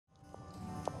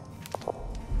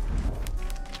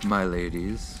my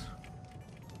ladies.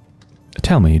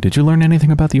 Tell me, did you learn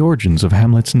anything about the origins of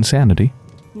Hamlet's insanity?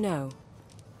 No.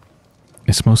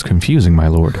 It's most confusing, my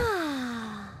lord.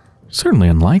 Certainly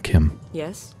unlike him.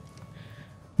 Yes?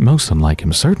 Most unlike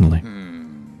him, certainly.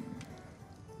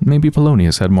 Maybe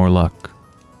Polonius had more luck.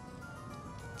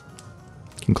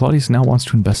 King Claudius now wants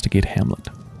to investigate Hamlet.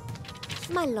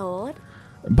 My lord.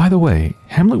 By the way,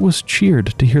 Hamlet was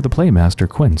cheered to hear the playmaster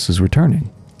Quince is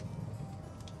returning.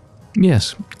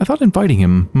 Yes, I thought inviting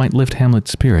him might lift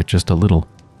Hamlet's spirit just a little.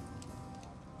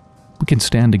 We can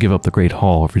stand to give up the Great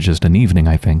Hall for just an evening,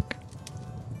 I think.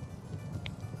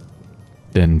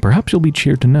 Then perhaps you'll be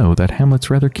cheered to know that Hamlet's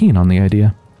rather keen on the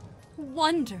idea.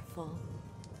 Wonderful.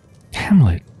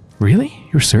 Hamlet? Really?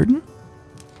 You're certain?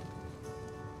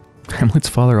 Hamlet's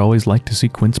father always liked to see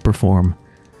Quince perform.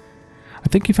 I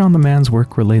think he found the man's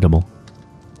work relatable.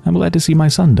 I'm glad to see my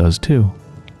son does, too.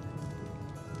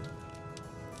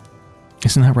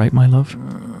 Isn't that right, my love?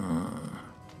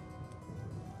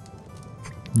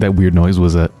 That weird noise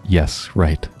was a yes,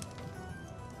 right.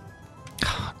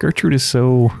 Gertrude is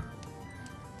so...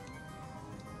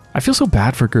 I feel so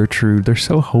bad for Gertrude. They're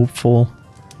so hopeful.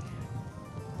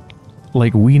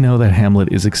 Like, we know that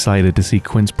Hamlet is excited to see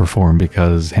Quince perform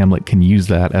because Hamlet can use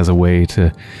that as a way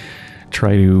to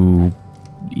try to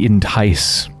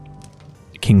entice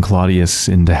King Claudius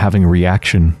into having a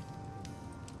reaction.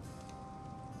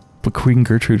 But Queen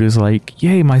Gertrude is like,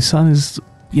 yay, my son is,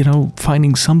 you know,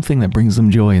 finding something that brings them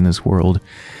joy in this world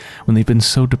when they've been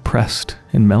so depressed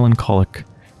and melancholic.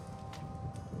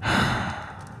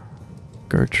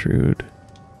 Gertrude.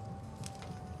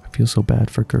 I feel so bad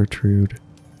for Gertrude.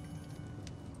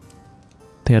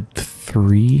 They had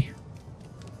 3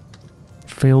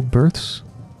 failed births,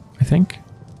 I think.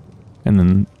 And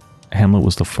then Hamlet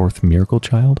was the 4th miracle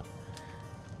child.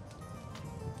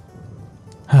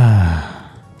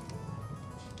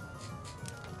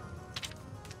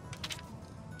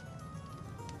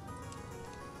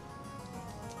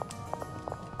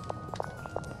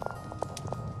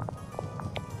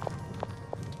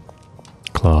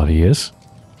 Claudius,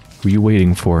 who are you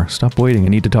waiting for? Stop waiting, I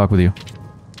need to talk with you.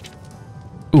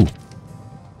 Ooh.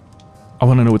 I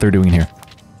want to know what they're doing in here.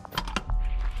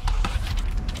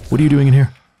 What are you doing in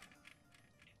here?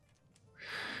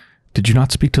 Did you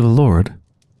not speak to the Lord?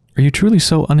 Are you truly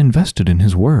so uninvested in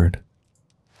his word?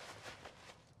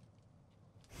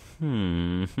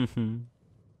 I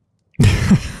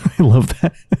love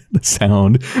that. The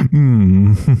sound.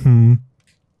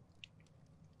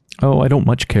 Oh, I don't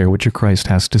much care what your Christ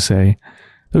has to say,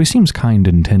 though he seems kind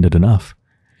and intended enough.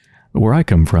 But where I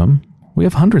come from, we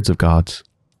have hundreds of gods.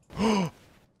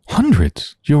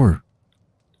 Hundreds? You're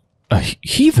a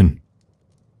heathen.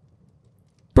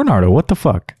 Bernardo, what the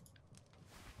fuck?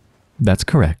 That's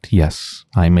correct, yes.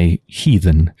 I'm a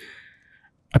heathen.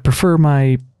 I prefer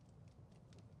my...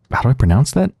 How do I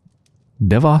pronounce that?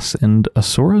 Devos and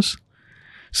Asuras?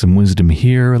 Some wisdom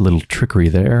here, a little trickery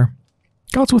there.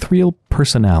 Gods with real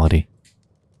personality.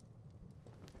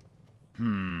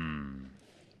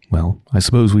 Well, I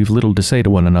suppose we've little to say to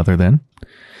one another then.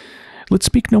 Let's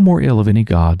speak no more ill of any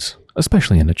gods,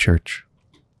 especially in a church.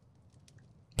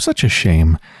 Such a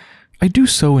shame. I do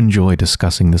so enjoy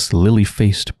discussing this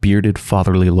lily-faced, bearded,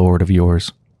 fatherly lord of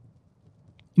yours.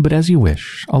 But as you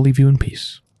wish, I'll leave you in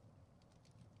peace.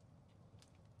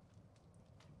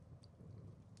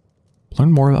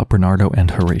 Learn more about Bernardo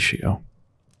and Horatio.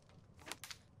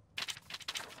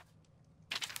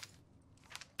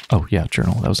 Oh, yeah,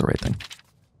 journal. That was the right thing.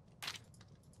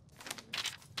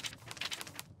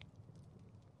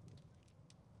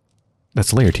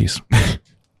 That's Laertes.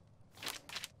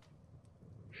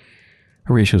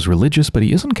 Horatio's religious, but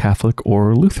he isn't Catholic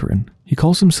or Lutheran. He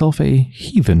calls himself a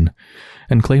heathen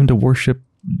and claimed to worship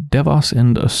Devos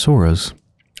and Asuras.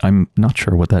 I'm not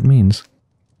sure what that means.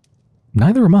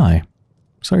 Neither am I.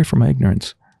 Sorry for my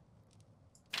ignorance.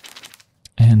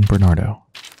 And Bernardo.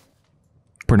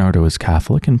 Bernardo is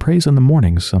Catholic and prays in the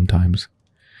mornings sometimes.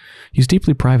 He's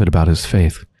deeply private about his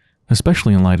faith,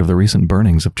 especially in light of the recent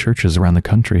burnings of churches around the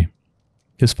country.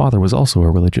 His father was also a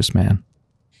religious man.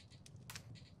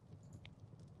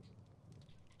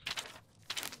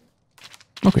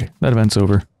 Okay, that event's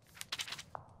over.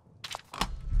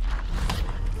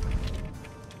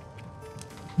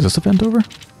 Is this event over?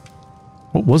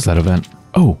 What was that event?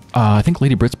 Oh, I think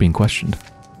Lady Britt's being questioned.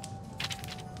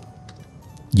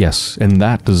 Yes, and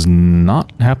that does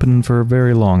not happen for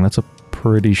very long. That's a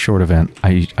pretty short event.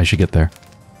 I should get there.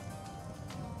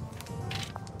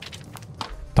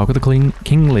 Talk with the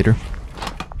king later.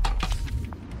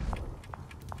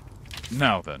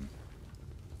 Now then.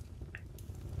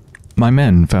 My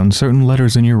men found certain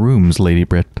letters in your rooms, Lady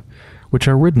Britt. which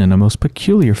are written in a most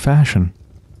peculiar fashion.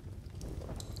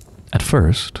 At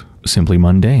first, simply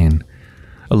mundane.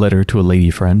 A letter to a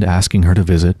lady friend asking her to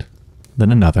visit,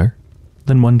 then another,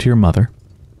 then one to your mother.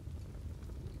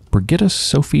 Brigitta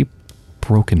Sophie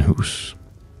Brokenhoos.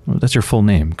 That's your full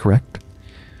name, correct?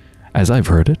 As I've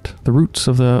heard it, the roots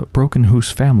of the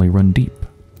Brokenhoos family run deep.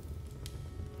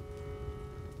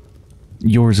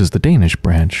 Yours is the Danish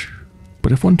branch,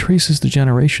 but if one traces the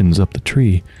generations up the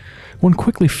tree, one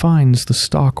quickly finds the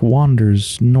stock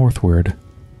wanders northward.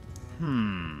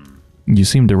 You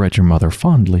seem to write your mother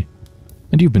fondly,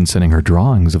 and you've been sending her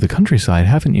drawings of the countryside,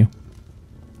 haven't you?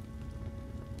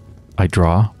 I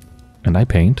draw, and I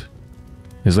paint.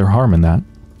 Is there harm in that?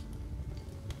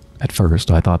 At first,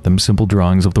 I thought them simple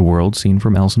drawings of the world seen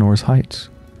from Elsinore's heights.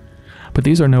 But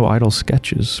these are no idle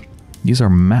sketches. These are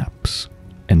maps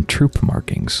and troop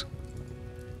markings.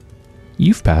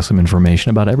 You've passed some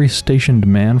information about every stationed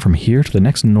man from here to the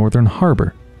next northern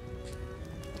harbor.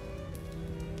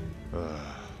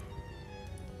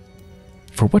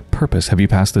 For what purpose have you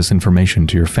passed this information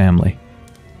to your family?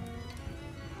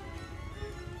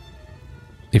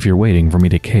 If you're waiting for me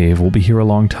to cave, we'll be here a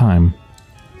long time.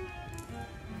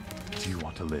 Do you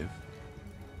want to live?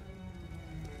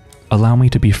 Allow me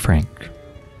to be frank.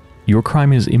 Your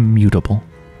crime is immutable,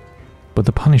 but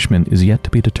the punishment is yet to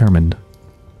be determined.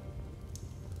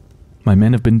 My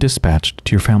men have been dispatched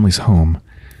to your family's home.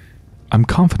 I'm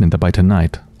confident that by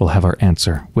tonight we'll have our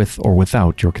answer, with or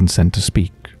without your consent to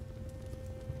speak.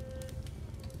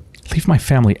 Leave my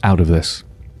family out of this.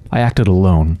 I acted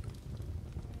alone.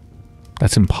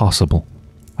 That's impossible.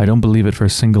 I don't believe it for a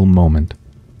single moment.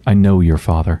 I know your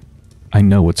father. I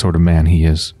know what sort of man he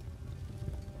is.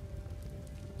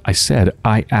 I said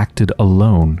I acted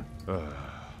alone.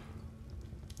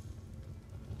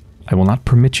 I will not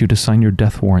permit you to sign your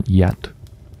death warrant yet.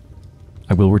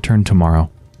 I will return tomorrow.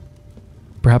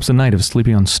 Perhaps a night of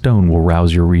sleeping on stone will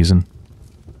rouse your reason.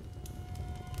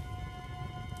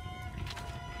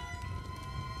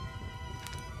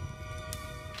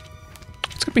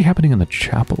 What's going to be happening in the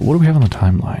chapel? What do we have on the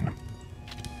timeline?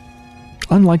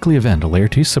 Unlikely event.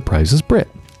 Laertes surprises Brit.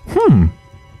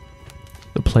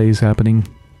 The play's happening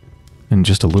in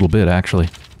just a little bit, actually.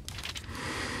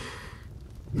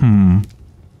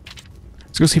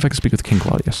 Let's go see if I can speak with King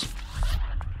Claudius.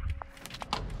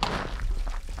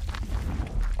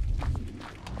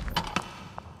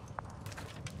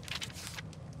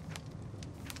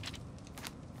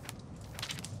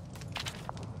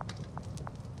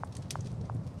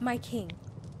 My king.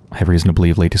 I have reason to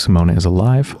believe Lady Simona is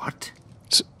alive. What?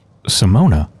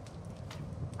 Simona?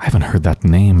 I haven't heard that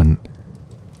name, and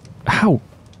how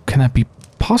can that be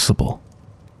possible?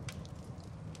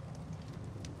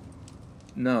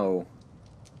 No.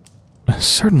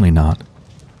 Certainly not.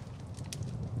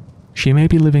 She may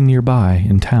be living nearby,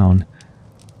 in town.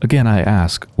 Again, I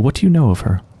ask, what do you know of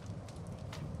her?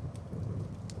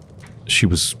 She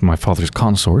was my father's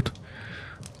consort.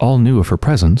 All knew of her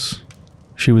presence.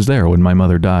 She was there when my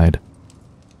mother died.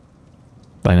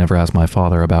 I never asked my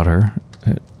father about her.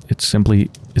 It simply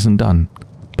isn't done.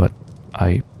 But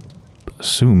I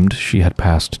assumed she had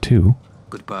passed too.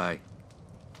 Goodbye.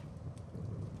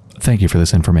 Thank you for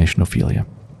this information, Ophelia.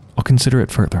 I'll consider it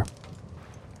further.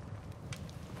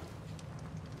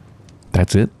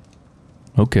 That's it?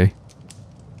 Okay.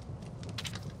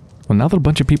 Well, now that a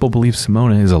bunch of people believe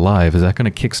Simona is alive, is that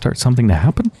going to kickstart something to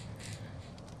happen?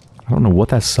 I don't know what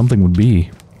that something would be.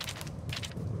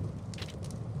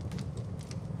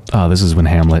 Ah, this is when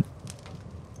Hamlet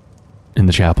in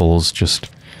the chapels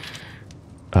just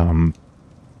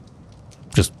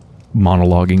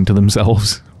monologuing to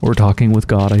themselves or talking with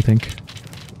God, I think.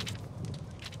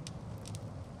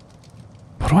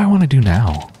 What do I want to do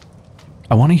now?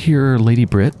 I want to hear Lady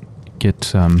Brit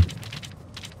get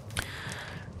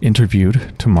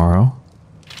interviewed tomorrow.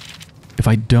 If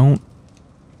I don't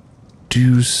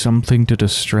do something to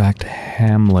distract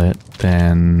Hamlet,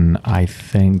 then I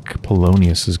think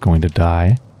Polonius is going to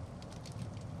die.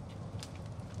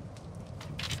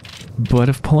 But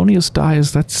if Polonius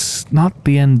dies, that's not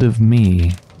the end of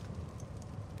me.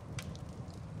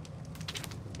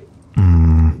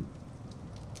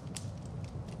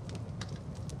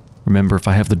 Remember, if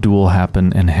I have the duel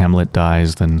happen and Hamlet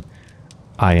dies, then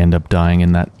I end up dying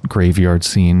in that graveyard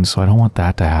scene, so I don't want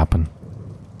that to happen.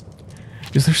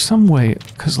 Is there some way,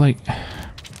 because like,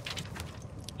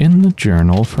 in the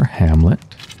journal for Hamlet,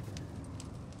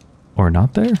 or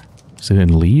not there? Is it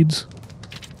in Leeds?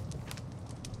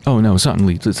 Oh no, it's not in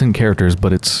Leeds, it's in characters,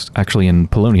 but it's actually in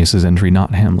Polonius's entry,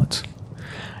 not Hamlet's.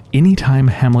 Anytime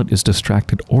Hamlet is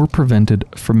distracted or prevented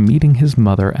from meeting his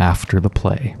mother after the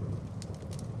play.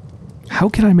 How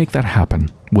can I make that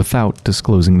happen without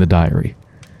disclosing the diary?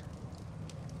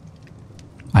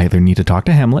 I either need to talk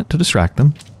to Hamlet to distract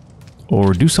them,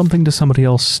 or do something to somebody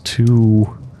else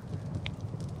to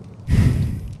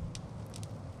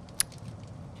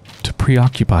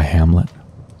preoccupy Hamlet.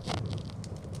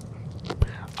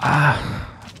 I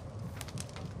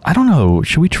don't know.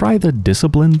 Should we try the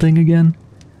discipline thing again?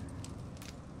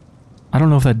 I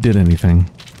don't know if that did anything.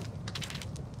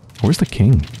 Where's the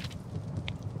king?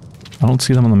 I don't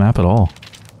see them on the map at all.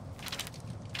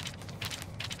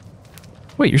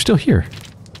 Wait, you're still here.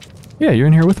 Yeah, you're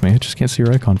in here with me. I just can't see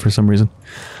your icon for some reason.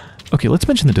 Okay, let's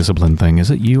mention the discipline thing.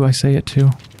 Is it you I say it to?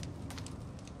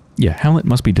 Yeah, Hamlet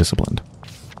must be disciplined.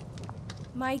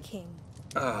 My king.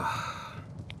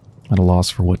 At a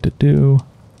loss for what to do.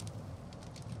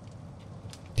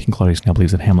 King Claudius now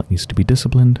believes that Hamlet needs to be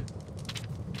disciplined.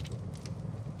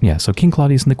 Yeah, so King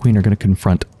Claudius and the Queen are going to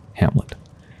confront Hamlet.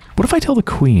 What if I tell the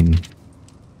Queen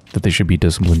that they should be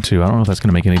disciplined too? I don't know if that's going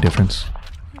to make any difference.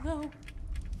 Hello.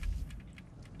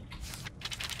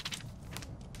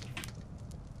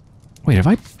 Wait, have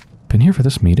I been here for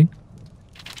this meeting?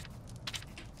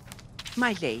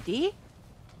 My lady?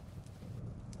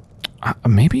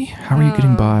 Maybe? How are you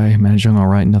getting by? Managing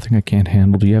alright, nothing I can't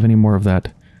handle. Do you have any more of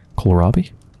that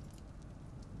kohlrabi?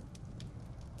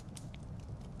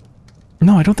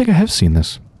 No, I don't think I have seen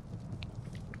this.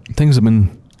 Things have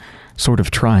been sort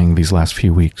of trying these last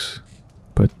few weeks,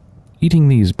 but eating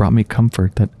these brought me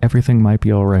comfort that everything might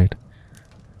be alright.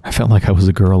 I felt like I was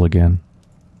a girl again.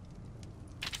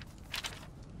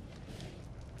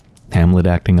 Hamlet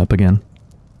acting up again?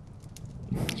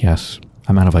 Yes,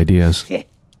 I'm out of ideas.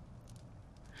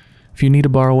 If you need to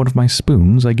borrow one of my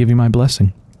spoons, I give you my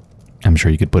blessing. I'm sure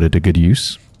you could put it to good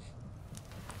use.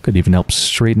 Could even help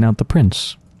straighten out the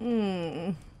prince.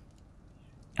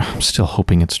 I'm still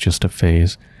hoping it's just a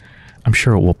phase. I'm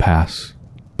sure it will pass,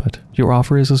 but your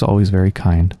offer is as always very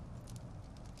kind.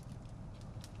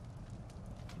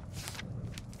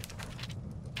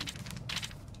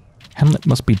 Hamlet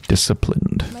must be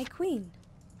disciplined. My queen.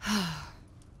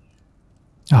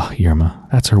 Oh, Irma,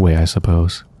 that's her way, I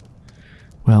suppose.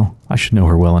 Well, I should know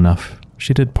her well enough.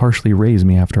 She did partially raise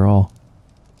me after all.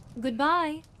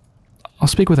 Goodbye. I'll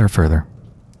speak with her further.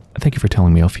 Thank you for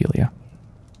telling me, Ophelia.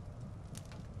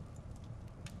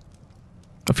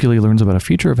 Ophelia learns about a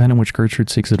future event in which Gertrude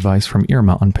seeks advice from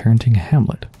Irma on parenting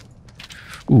Hamlet.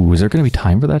 Ooh, is there going to be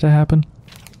time for that to happen?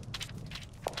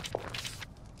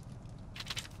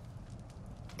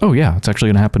 Oh yeah, it's actually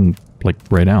going to happen, like,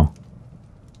 right now.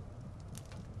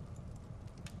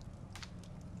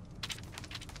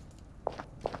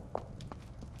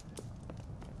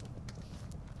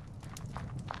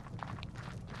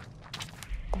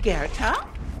 Gerta?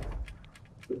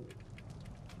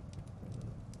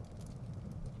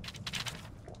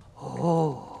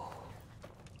 Oh.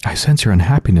 I sense your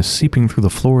unhappiness seeping through the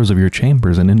floors of your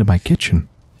chambers and into my kitchen.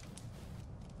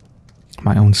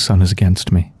 My own son is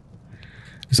against me.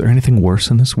 Is there anything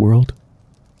worse in this world?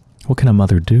 What can a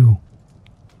mother do?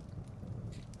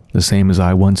 The same as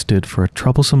I once did for a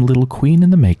troublesome little queen in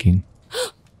the making.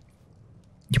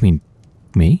 You mean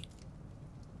me?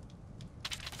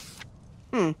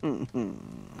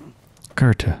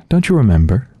 Gerta, don't you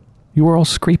remember? You were all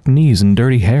scraped knees and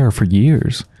dirty hair for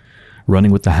years,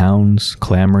 running with the hounds,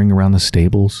 clamoring around the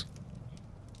stables.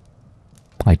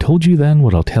 I told you then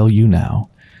what I'll tell you now.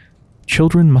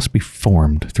 Children must be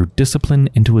formed through discipline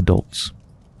into adults.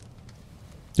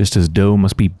 Just as dough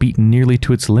must be beaten nearly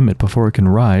to its limit before it can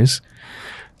rise,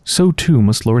 so too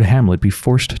must Lord Hamlet be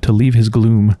forced to leave his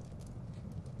gloom.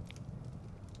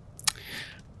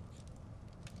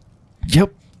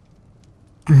 Yep.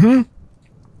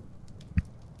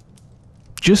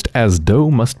 Just as dough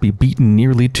must be beaten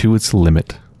nearly to its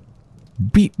limit.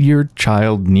 Beat your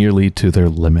child nearly to their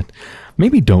limit.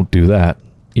 Maybe don't do that,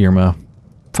 Irma.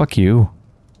 Fuck you.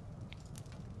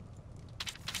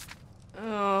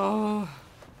 Oh.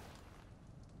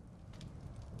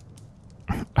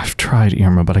 I've tried,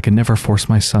 Irma, but I can never force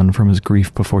my son from his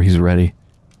grief before he's ready.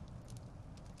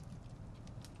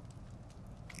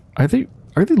 Are they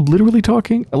literally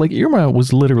talking? Like, Irma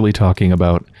was literally talking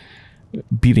about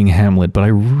beating Hamlet, but I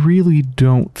really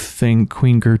don't think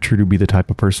Queen Gertrude would be the type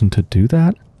of person to do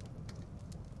that.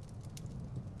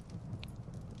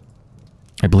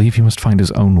 I believe he must find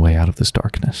his own way out of this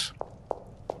darkness.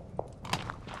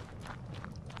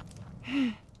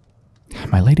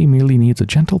 My lady merely needs a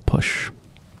gentle push,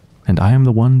 and I am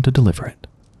the one to deliver it.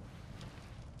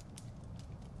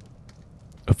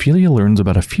 Ophelia learns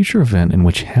about a future event in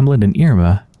which Hamlet and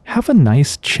Irma have a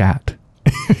nice chat.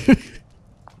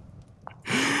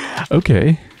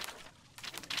 Okay.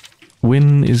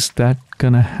 When is that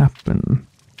gonna happen?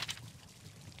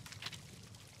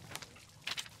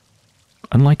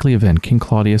 Unlikely event. King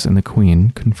Claudius and the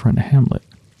Queen confront Hamlet.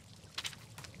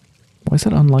 Why is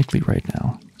that unlikely right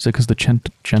now? Is it because the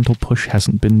gentle push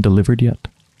hasn't been delivered yet?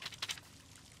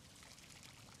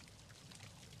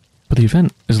 But the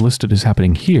event is listed as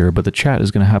happening here, but the chat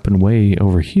is going to happen way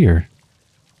over here.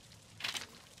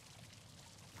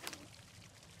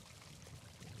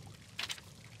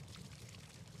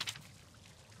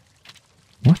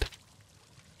 What?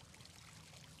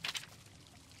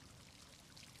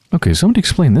 Okay, somebody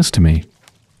explain this to me.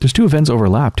 There's two events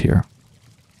overlapped here.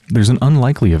 There's an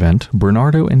unlikely event.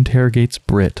 Bernardo interrogates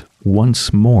Brit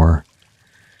once more.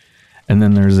 And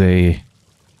then there's a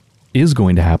is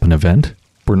going to happen event.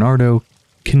 Bernardo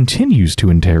continues to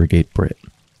interrogate Brit.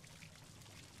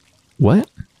 What?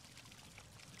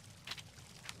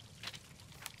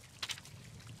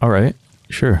 Alright,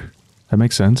 sure. That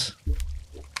makes sense.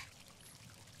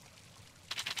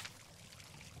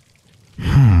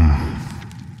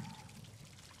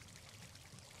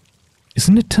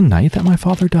 Isn't it tonight that my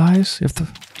father dies? If the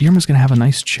Irma's gonna have a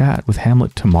nice chat with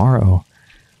Hamlet tomorrow,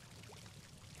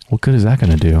 what good is that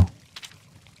gonna do?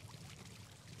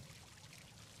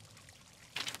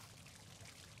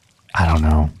 I don't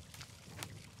know.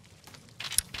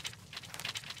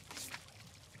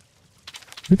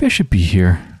 Maybe I should be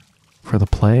here for the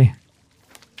play.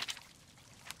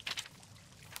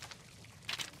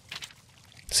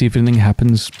 See if anything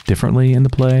happens differently in the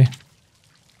play.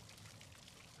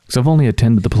 Because I've only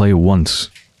attended the play once.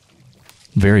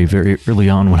 Very, very early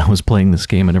on when I was playing this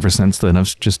game, and ever since then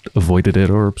I've just avoided it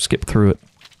or skipped through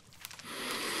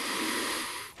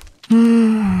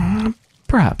it.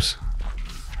 Perhaps.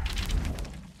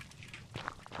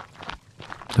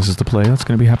 This is the play that's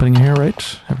going to be happening here,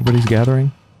 right? Everybody's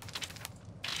gathering.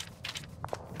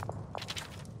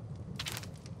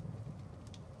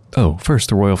 Oh, first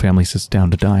the royal family sits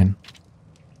down to dine.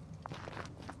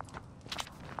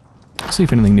 See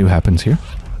if anything new happens here.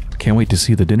 Can't wait to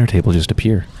see the dinner table just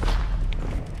appear.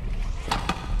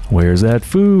 Where's that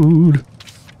food?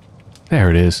 There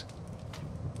it is.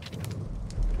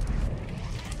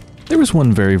 There was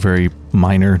one very, very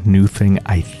minor new thing.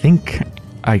 I think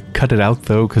I cut it out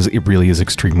though, because it really is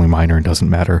extremely minor and doesn't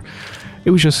matter.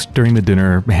 It was just during the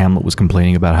dinner, Hamlet was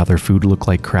complaining about how their food looked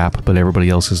like crap, but everybody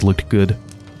else's looked good.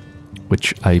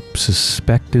 Which I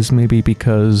suspect is maybe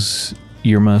because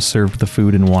Irma served the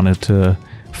food and wanted to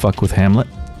fuck with Hamlet.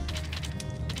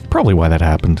 Probably why that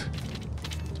happened.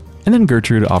 And then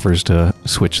Gertrude offers to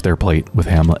switch their plate with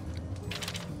Hamlet.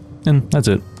 And that's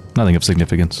it. Nothing of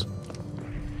significance.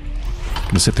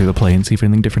 Gonna sit through the play and see if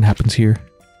anything different happens here.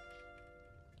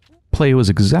 Play was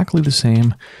exactly the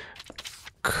same.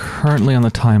 Currently on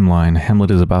the timeline,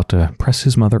 Hamlet is about to press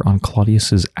his mother on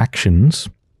Claudius's actions.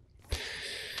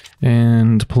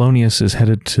 And Polonius is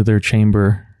headed to their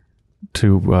chamber,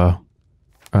 to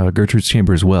Gertrude's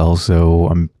chamber as well, so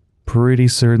I'm pretty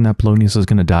certain that Polonius is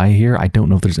going to die here. I don't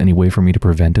know if there's any way for me to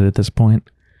prevent it at this point.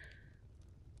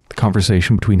 The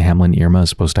conversation between Hamlet and Irma is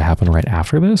supposed to happen right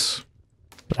after this,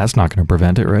 but that's not going to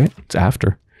prevent it, right? It's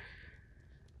after.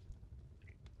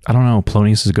 I don't know,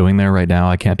 Polonius is going there right now.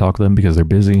 I can't talk to them because they're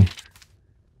busy.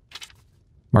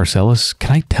 Marcellus,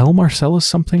 can I tell Marcellus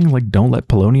something? Like, don't let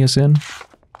Polonius in?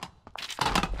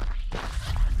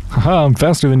 Haha, I'm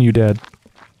faster than you, Dad.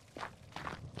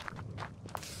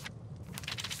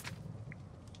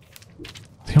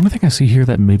 The only thing I see here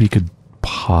that maybe could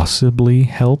possibly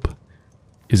help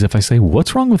is if I say,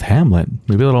 what's wrong with Hamlet?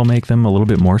 Maybe that'll make them a little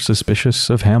bit more suspicious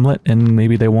of Hamlet, and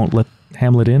maybe they won't let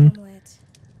Hamlet in.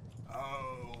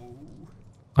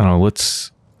 I don't know,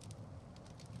 let's...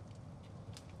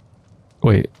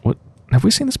 Wait, what? Have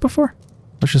we seen this before?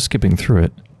 I was just skipping through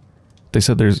it. They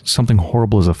said there's something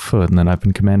horrible is afoot, and then I've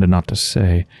been commanded not to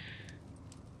say.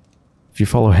 If you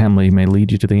follow Hamlet, he may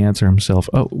lead you to the answer himself.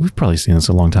 Oh, we've probably seen this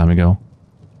a long time ago.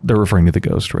 They're referring to the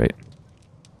ghost, right?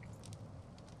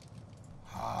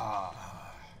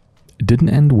 It didn't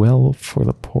end well for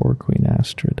the poor Queen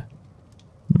Astrid.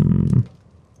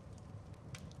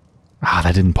 Ah,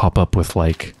 that didn't pop up with,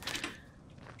 like,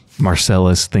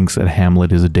 Marcellus thinks that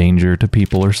Hamlet is a danger to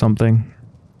people or something.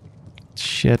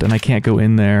 Shit, and I can't go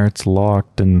in there. It's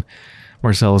locked, and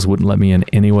Marcellus wouldn't let me in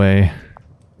anyway.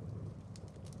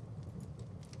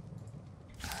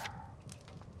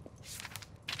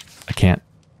 I can't...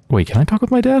 Wait, can I talk with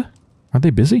my dad? Aren't they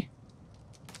busy?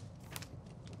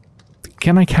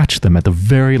 Can I catch them at the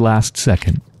very last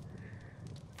second?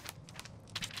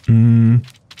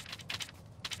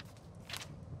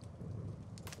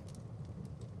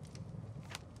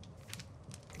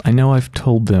 I know I've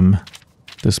told them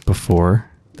this before,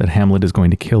 that Hamlet is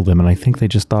going to kill them, and I think they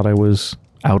just thought I was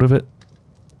out of it.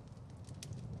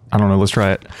 I don't know, let's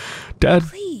try it. Dad!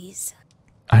 Please.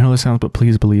 I know this sounds, but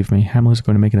please believe me. Hamlet is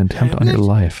going to make an attempt on your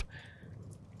life.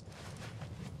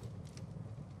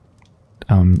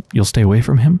 You'll stay away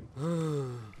from him?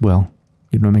 Well,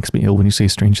 you know, it makes me ill when you say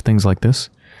strange things like this.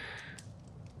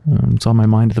 It's on my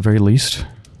mind at the very least.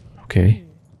 Okay.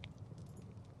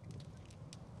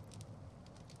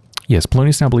 Yes,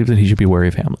 Polonius now believes that he should be wary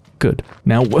of Hamlet. Good.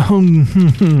 Now, well,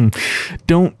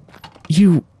 don't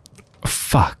you...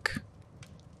 Fuck.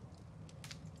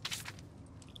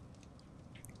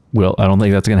 Well, I don't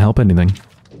think that's going to help anything.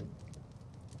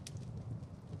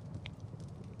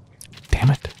 Damn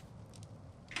it.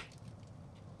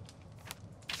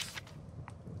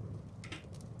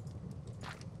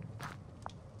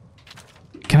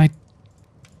 Can I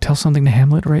tell something to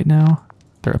Hamlet right now?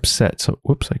 They're upset, so...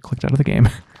 Whoops, I clicked out of the game.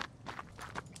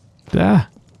 Ah!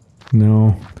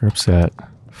 No, they're upset.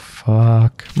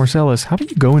 Fuck. Marcellus, how about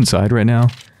you go inside right now?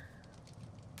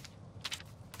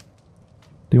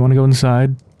 Do you want to go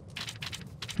inside?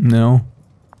 No.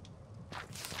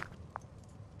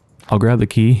 I'll grab the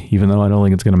key, even though I don't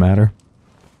think it's going to matter.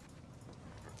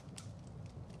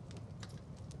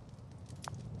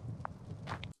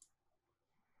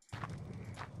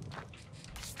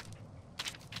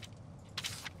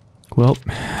 Well,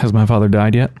 has my father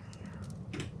died yet?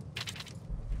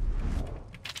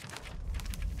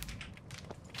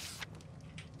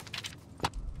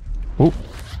 Oh.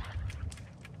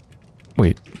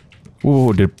 Wait.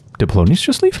 Whoa, did Polonius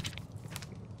just leave?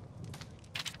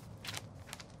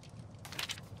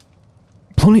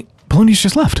 Polonius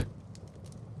just left.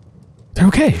 They're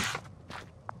okay.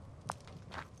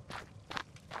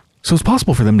 So it's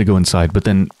possible for them to go inside, but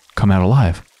then come out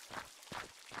alive.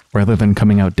 Rather than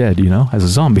coming out dead, you know, as a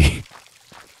zombie.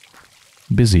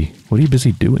 Busy. What are you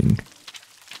busy doing?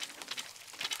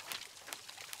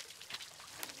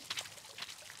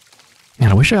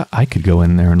 Man, I wish I could go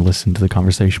in there and listen to the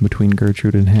conversation between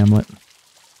Gertrude and Hamlet.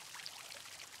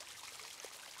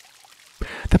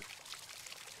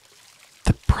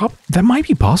 That might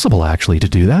be possible, actually, to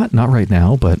do that. Not right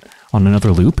now, but on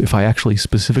another loop, if I actually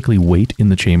specifically wait in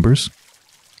the chambers.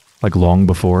 Like long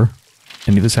before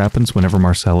any of this happens, whenever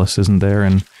Marcellus isn't there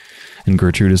and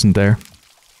Gertrude isn't there.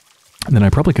 And then I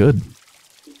probably could.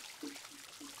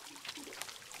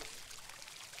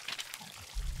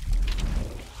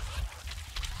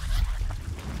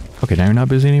 Okay, now you're not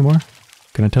busy anymore?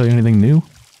 Can I tell you anything new?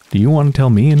 Do you want to tell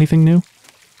me anything new?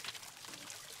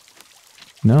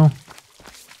 No?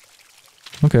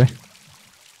 Okay.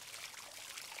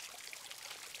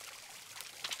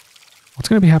 What's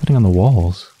going to be happening on the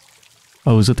walls?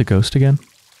 Oh, is it the ghost again?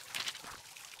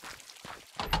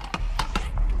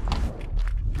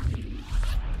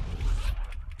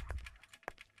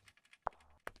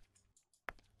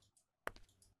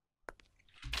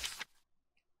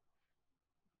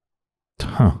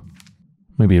 Huh.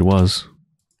 Maybe it was.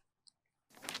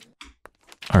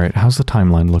 Alright, how's the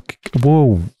timeline look?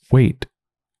 Whoa, wait.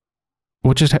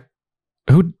 What just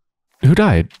who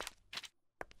died?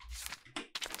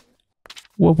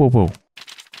 Whoa, whoa,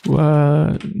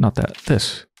 whoa. Not that.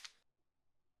 This.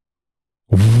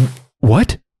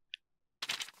 What?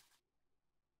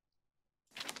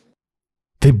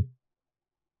 They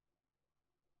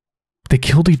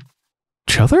killed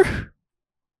each other?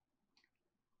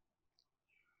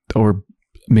 Or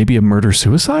maybe a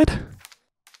murder-suicide?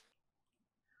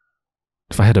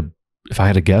 If I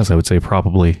had to guess, I would say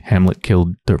probably Hamlet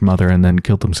killed their mother and then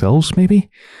killed themselves, maybe?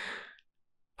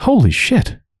 Holy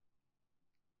shit.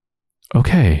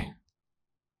 Okay.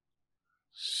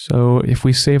 So if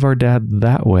we save our dad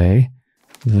that way,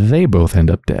 they both end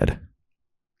up dead.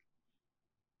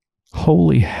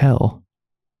 Holy hell.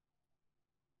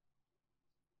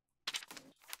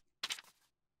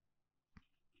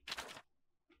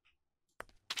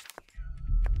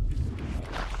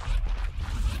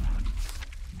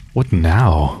 What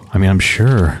now? I mean, I'm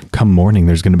sure come morning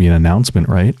there's going to be an announcement,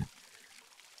 right?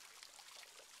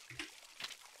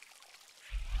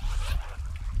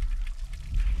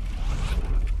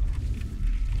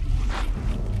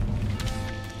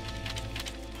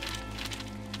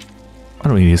 I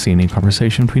don't need to see any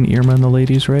conversation between Irma and the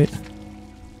ladies, right?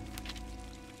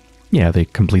 Yeah, they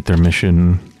complete their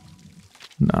mission.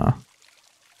 Nah.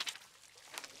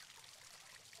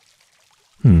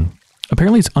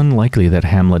 Apparently it's unlikely that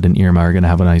Hamlet and Irma are going to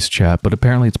have a nice chat, but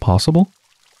apparently it's possible.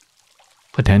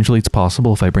 Potentially it's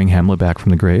possible if I bring Hamlet back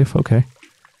from the grave. Okay.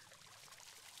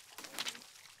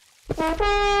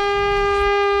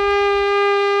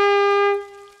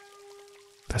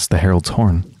 That's the Herald's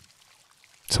horn.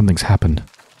 Something's happened.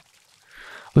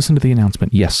 Listen to the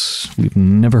announcement. Yes, we've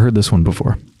never heard this one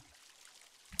before.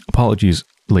 Apologies,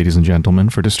 ladies and gentlemen,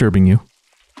 for disturbing you.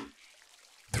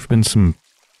 There have been some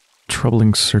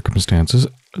troubling circumstances.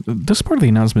 This part of the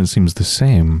announcement seems the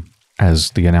same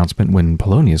as the announcement when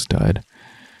Polonius died.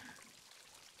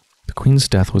 The Queen's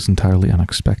death was entirely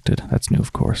unexpected. That's new,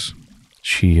 of course.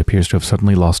 She appears to have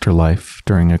suddenly lost her life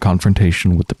during a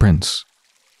confrontation with the prince.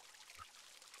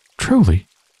 Truly?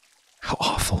 How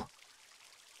awful.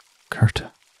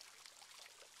 Gertrude.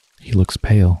 He looks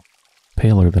pale.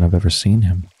 Paler than I've ever seen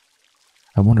him.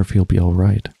 I wonder if he'll be all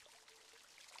right.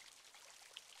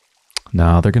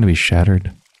 No, they're going to be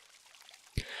shattered.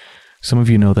 Some of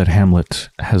you know that Hamlet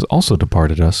has also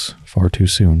departed us far too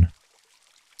soon.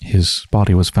 His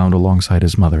body was found alongside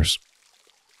his mother's.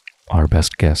 Our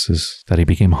best guess is that he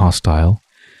became hostile,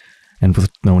 and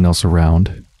with no one else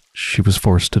around, she was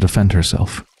forced to defend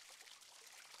herself.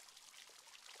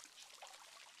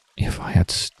 If I had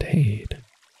stayed...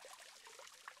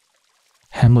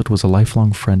 Hamlet was a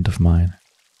lifelong friend of mine.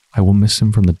 I will miss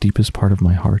him from the deepest part of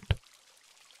my heart.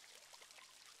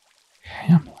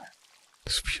 Hamlet,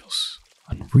 this feels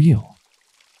unreal.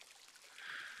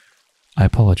 I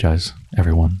apologize,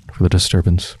 everyone, for the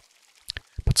disturbance,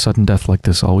 but sudden death like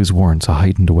this always warrants a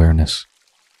heightened awareness.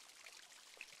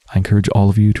 I encourage all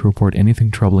of you to report anything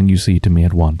troubling you see to me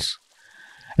at once,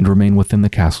 and remain within the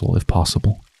castle if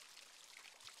possible.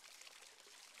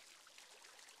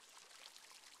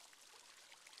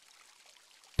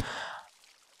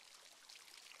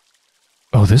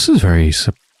 Oh, this is very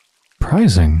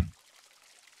surprising.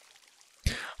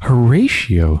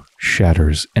 Horatio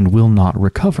shatters and will not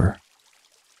recover.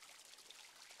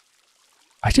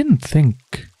 I didn't think...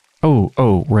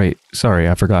 Oh, right. Sorry,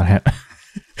 I forgot.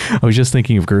 I was just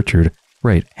thinking of Gertrude.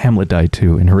 Right, Hamlet died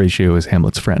too, and Horatio is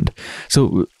Hamlet's friend.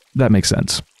 So that makes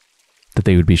sense, that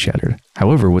they would be shattered.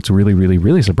 However, what's really, really,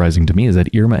 really surprising to me is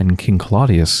that Irma and King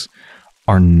Claudius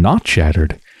are not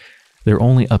shattered. They're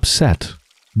only upset,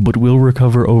 but will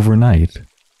recover overnight.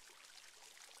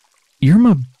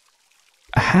 Irma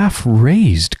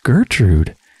half-raised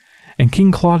Gertrude, and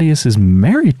King Claudius is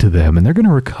married to them, and they're going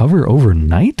to recover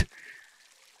overnight?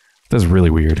 That's really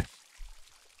weird.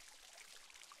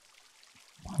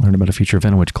 Learn about a future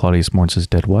event in which Claudius mourns his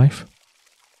dead wife.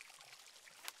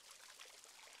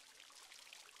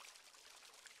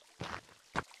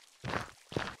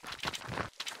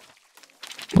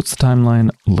 What's the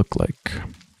timeline look like?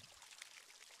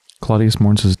 Claudius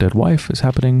mourns his dead wife is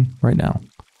happening right now.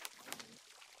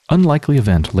 Unlikely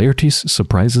event. Laertes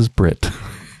surprises Brit.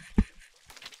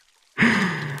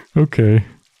 Okay.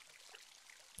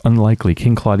 Unlikely.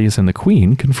 King Claudius and the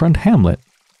Queen confront Hamlet.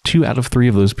 2 out of 3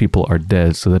 of those people are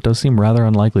dead, so that does seem rather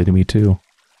unlikely to me too.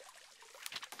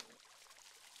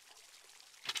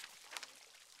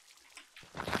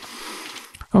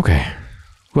 Okay.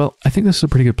 Well, I think this is a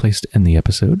pretty good place to end the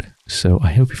episode, so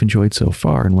I hope you've enjoyed so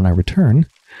far, and when I return,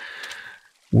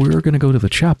 we're going to go to the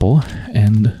chapel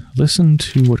and listen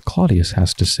to what Claudius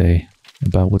has to say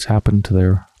about what's happened to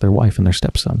their wife and their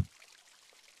stepson.